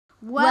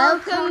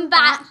Welcome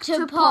back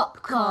to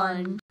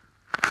Popcorn.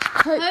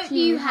 Hope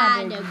you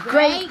had a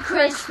great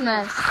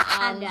Christmas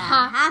and a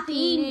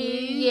Happy New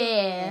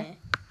Year.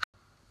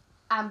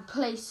 And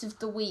place of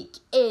the week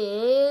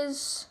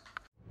is...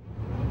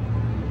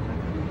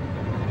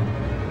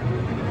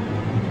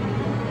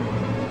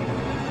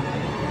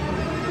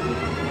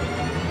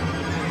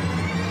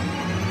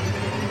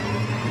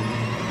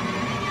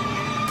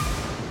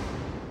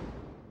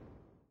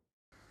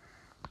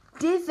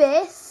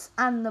 Divis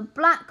and the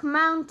Black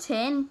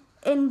Mountain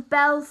in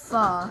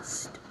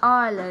Belfast,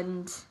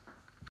 Ireland.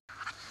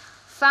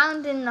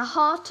 Found in the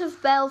heart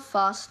of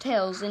Belfast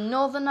Hills in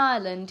Northern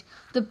Ireland,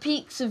 the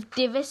peaks of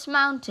Divis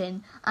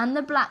Mountain and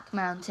the Black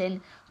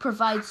Mountain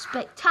provide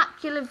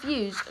spectacular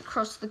views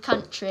across the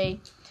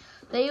country.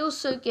 They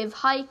also give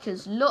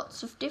hikers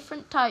lots of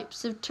different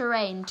types of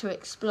terrain to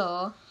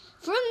explore.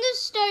 From the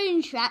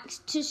stone tracks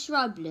to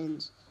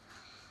shrublands,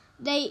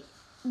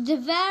 the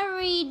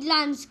varied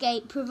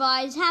landscape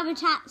provides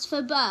habitats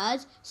for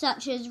birds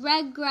such as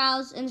red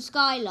grouse and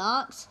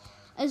skylarks,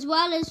 as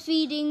well as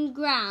feeding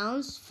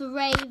grounds for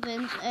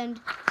ravens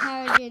and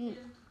peregrine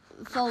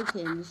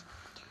falcons.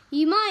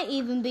 You might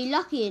even be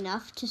lucky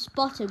enough to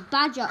spot a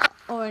badger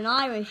or an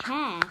Irish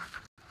hare.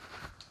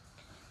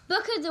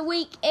 Book of the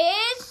week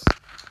is...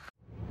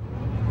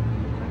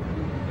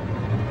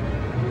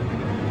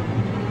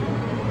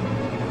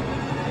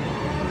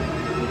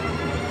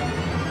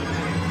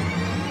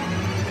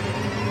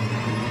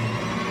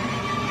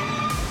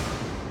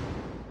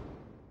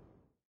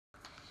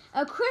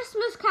 A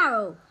Christmas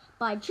Carol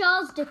by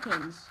Charles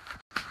Dickens.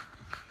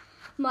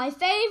 My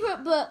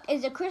favourite book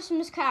is A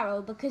Christmas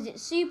Carol because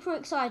it's super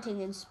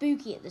exciting and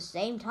spooky at the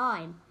same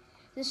time.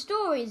 The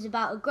story is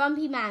about a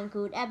grumpy man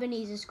called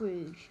Ebenezer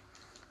Scrooge.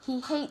 He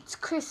hates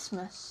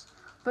Christmas,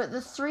 but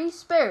the three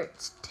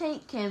spirits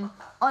take him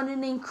on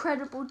an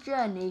incredible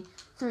journey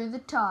through the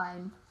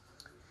time.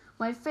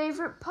 My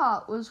favourite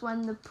part was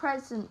when the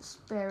present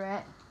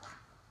spirit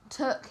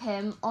took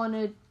him on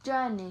a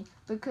journey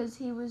because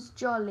he was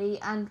jolly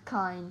and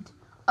kind.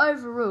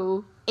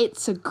 Overall,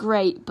 it's a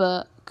great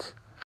book.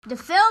 The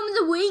film of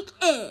the week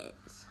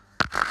is...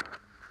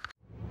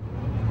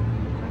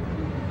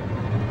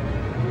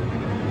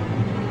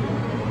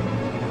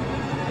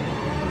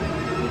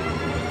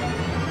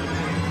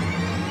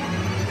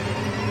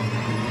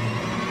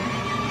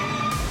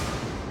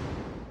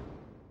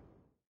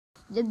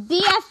 The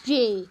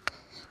BFG.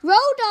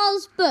 Roald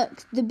Dahl's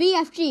book, The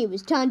BFG,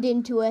 was turned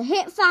into a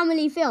hit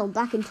family film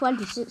back in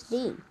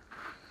 2016.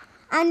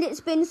 And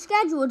it's been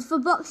scheduled for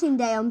Boxing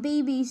Day on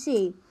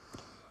BBC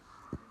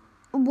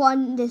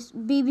One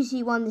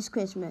this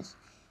Christmas.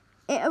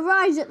 It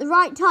arrives at the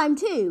right time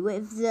too,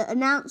 with the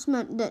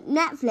announcement that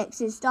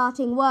Netflix is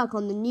starting work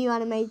on the new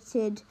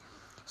animated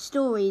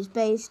stories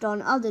based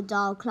on other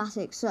Dahl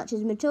classics such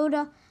as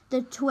Matilda,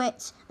 The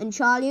Twits and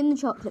Charlie and the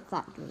Chocolate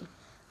Factory.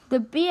 The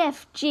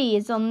BFG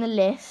is on the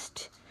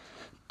list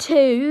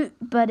too,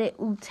 but it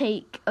will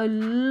take a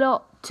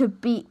lot to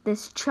beat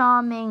this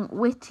charming,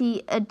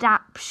 witty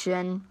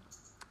adaptation.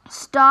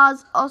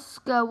 Stars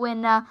Oscar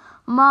winner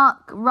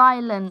Mark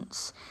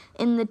Rylance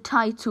in the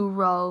title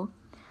role.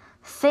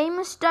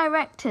 Famous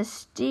director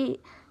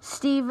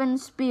Steven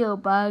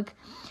Spielberg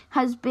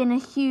has been a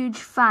huge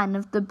fan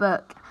of the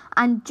book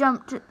and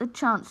jumped at the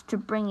chance to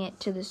bring it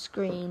to the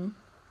screen.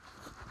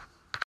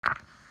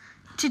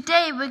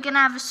 Today we're going to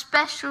have a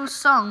special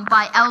song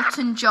by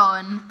Elton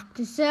John.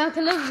 The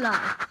Circle of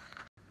Life.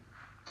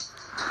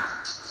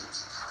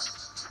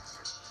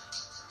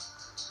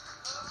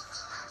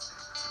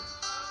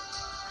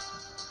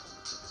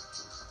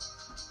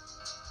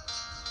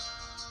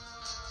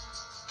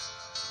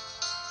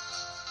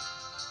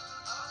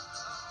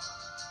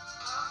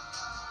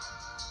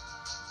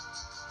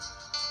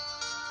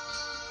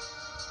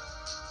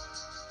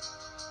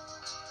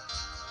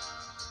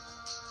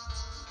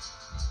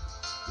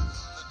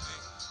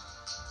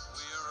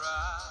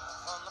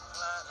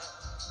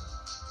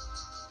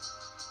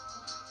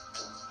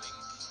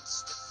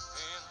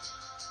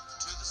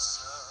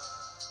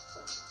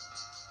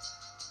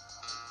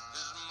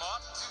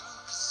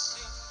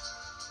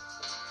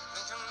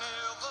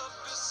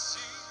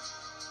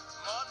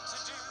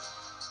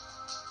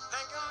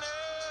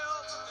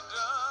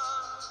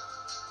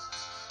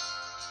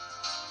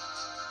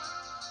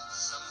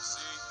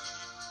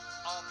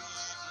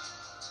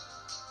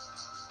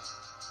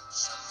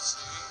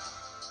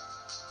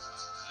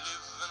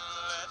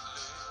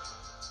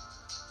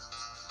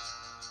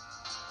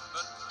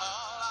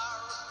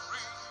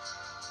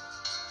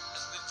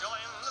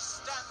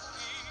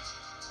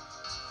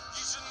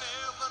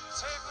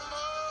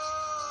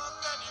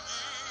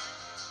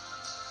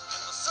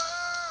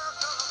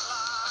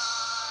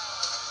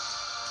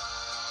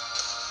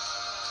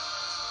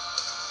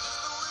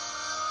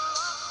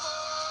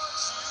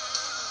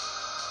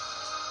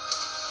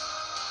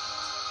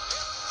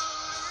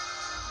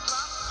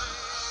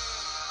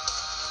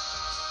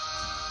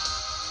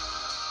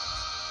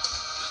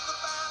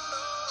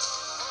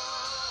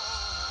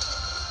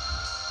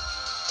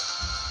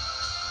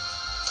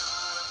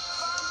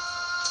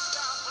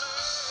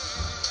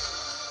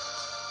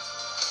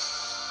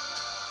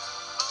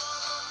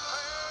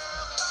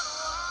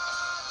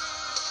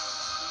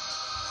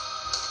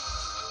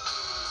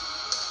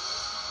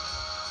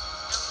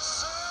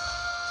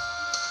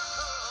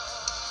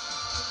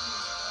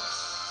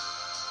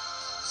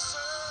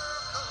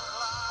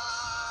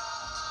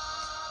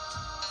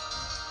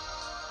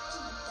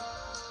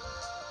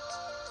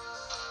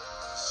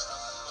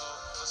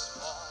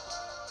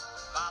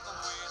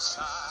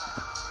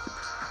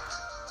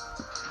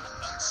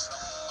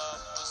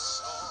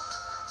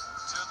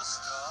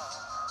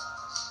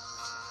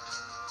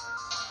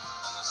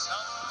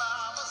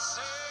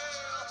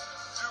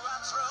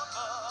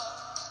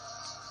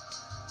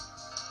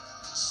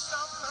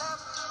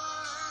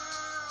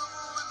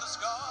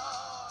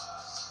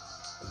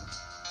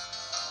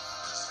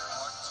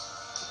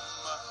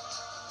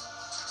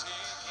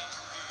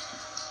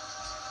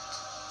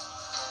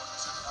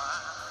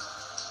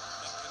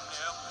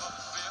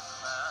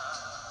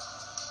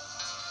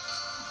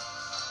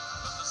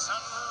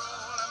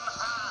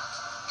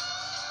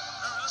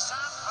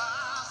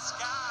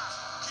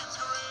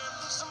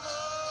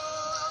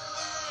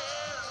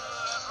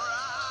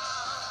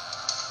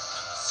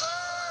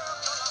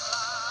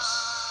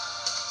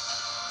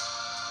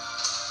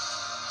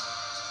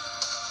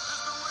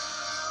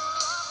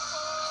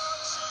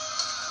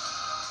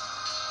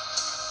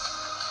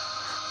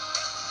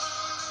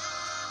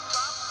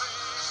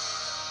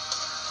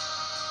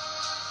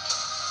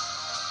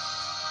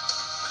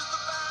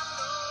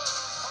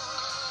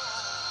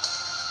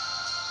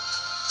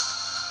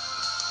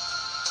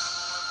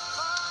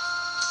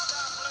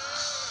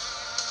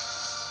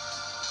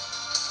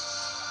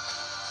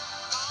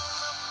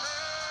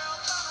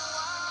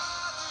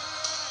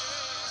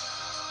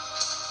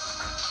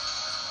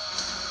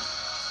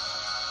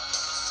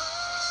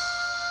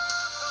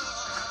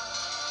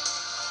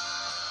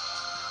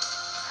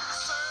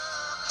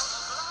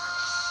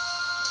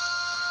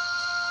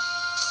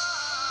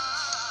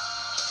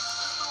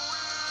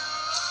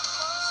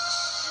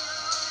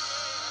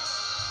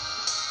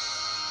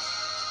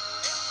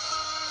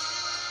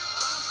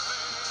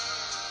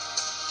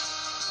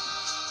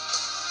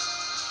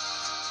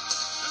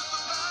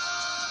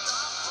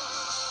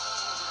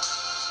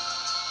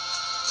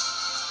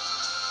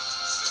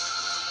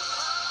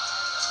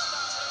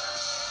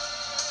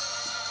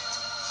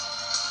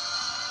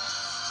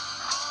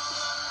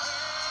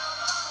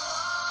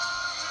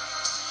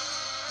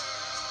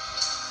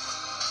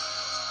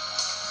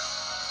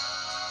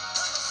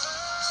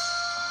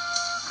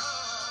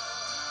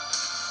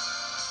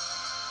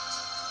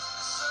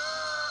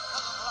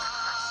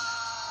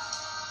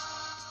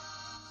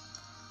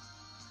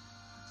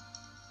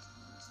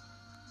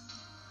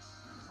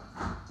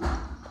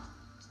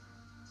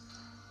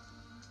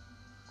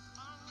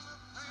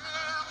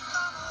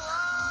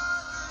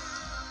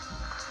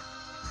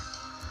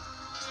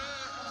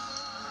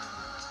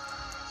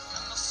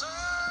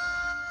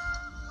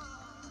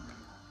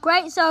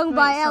 Great song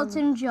by Great song.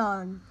 Elton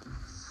John.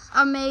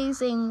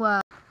 Amazing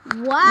work.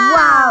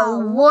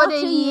 Wow, what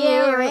a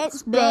year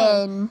it's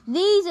been.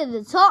 These are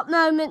the top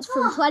moments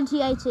from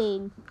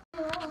 2018.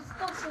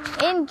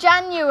 In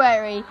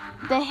January,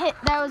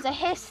 there was a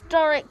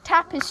historic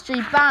tapestry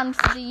banned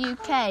for the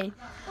UK.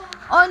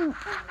 On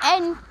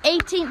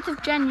 18th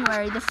of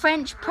January, the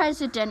French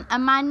President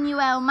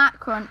Emmanuel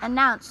Macron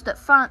announced that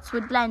France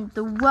would lend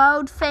the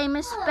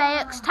world-famous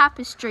Bayeux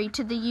tapestry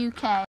to the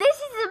UK. This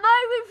is the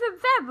moment from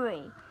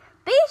February.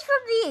 Beast from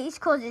the East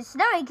causes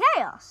snowy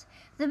chaos.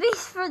 The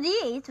beast from the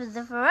East was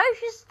a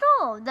ferocious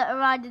storm that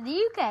arrived in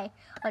the UK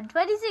on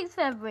 26th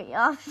February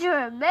after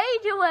a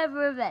major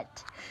weather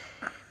event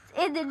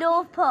in the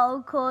North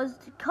Pole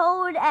caused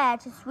cold air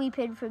to sweep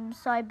in from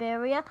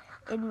Siberia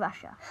in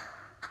Russia.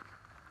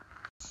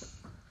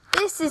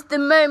 This is the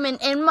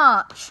moment in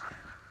March.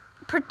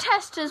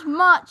 Protesters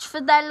marched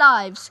for their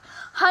lives.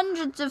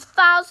 Hundreds of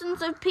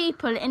thousands of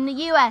people in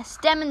the US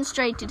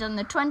demonstrated on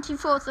the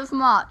 24th of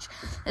March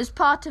as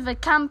part of a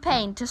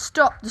campaign to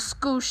stop the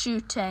school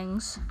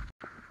shootings.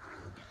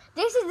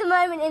 This is the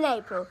moment in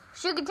April.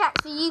 Sugar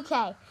tax for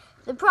UK.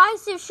 The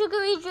price of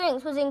sugary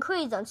drinks was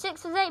increased on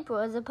 6th of April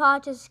as a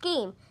part of a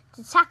scheme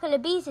to tackle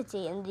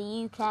obesity in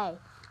the UK.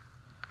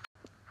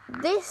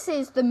 This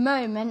is the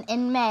moment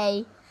in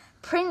May.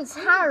 Prince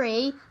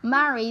Harry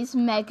marries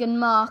Meghan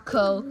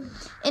Markle.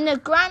 In a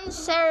grand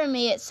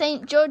ceremony at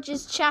St.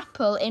 George's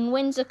Chapel in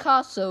Windsor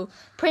Castle,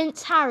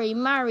 Prince Harry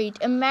married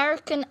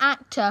American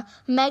actor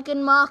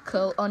Meghan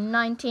Markle on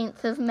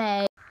 19th of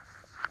May.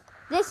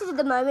 This is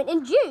the moment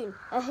in June,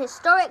 a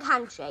historic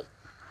handshake.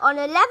 On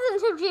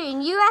 11th of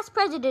June, US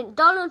President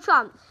Donald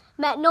Trump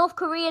met North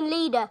Korean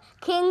leader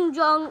Kim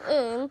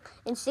Jong-un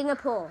in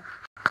Singapore.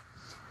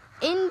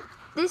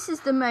 This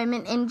is the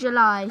moment in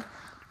July.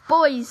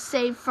 Boys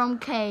saved from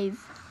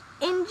cave.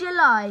 In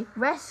July,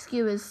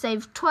 rescuers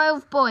saved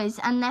 12 boys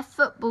and their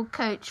football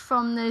coach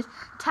from the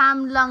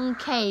Tam Lung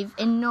cave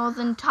in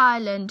northern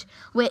Thailand,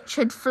 which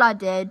had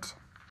flooded.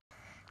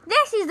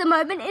 This is the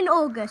moment in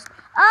August.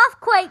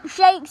 Earthquake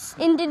shakes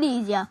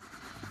Indonesia.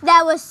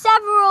 There were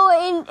several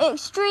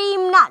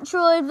extreme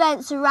natural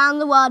events around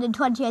the world in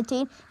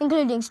 2018,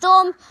 including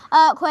storms,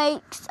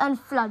 earthquakes and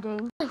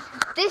flooding.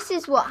 This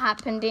is what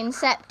happened in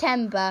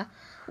September.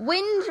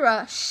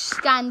 Windrush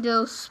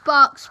scandal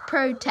sparks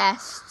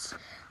protests.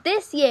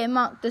 This year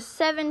marked the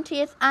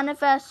 70th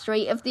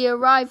anniversary of the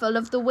arrival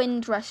of the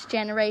Windrush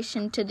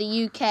generation to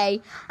the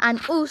UK,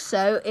 and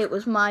also it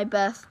was my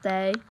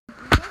birthday.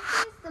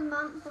 This is the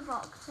month of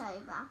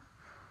October.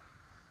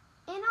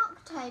 In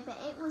October,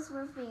 it was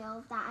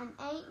revealed that an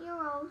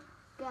 8-year-old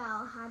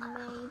girl had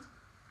made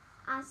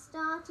a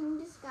startling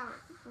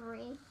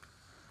discovery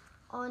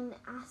on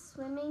a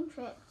swimming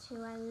trip to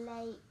a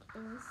lake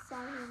in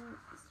southern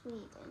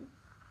Sweden.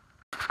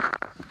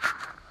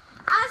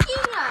 As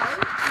you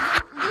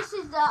know, this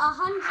is the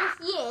 100th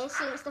year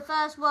since the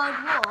First World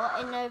War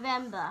in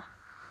November.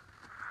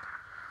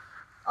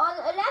 On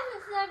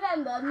 11th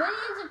November,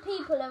 millions of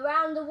people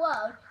around the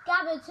world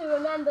gathered to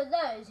remember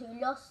those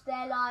who lost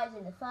their lives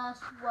in the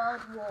First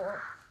World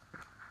War.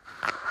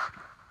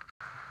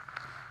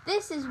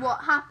 This is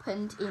what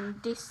happened in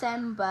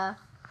December.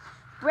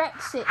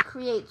 Brexit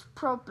creates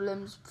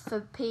problems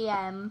for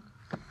PM.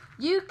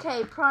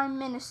 UK Prime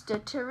Minister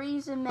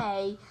Theresa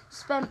May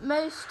spent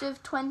most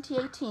of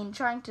 2018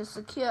 trying to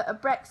secure a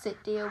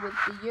Brexit deal with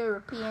the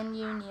European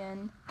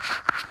Union,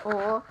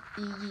 or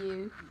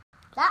EU.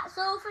 That's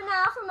all for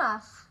now from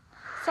us.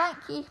 Thank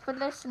you for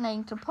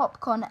listening to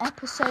Popcorn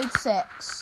Episode 6.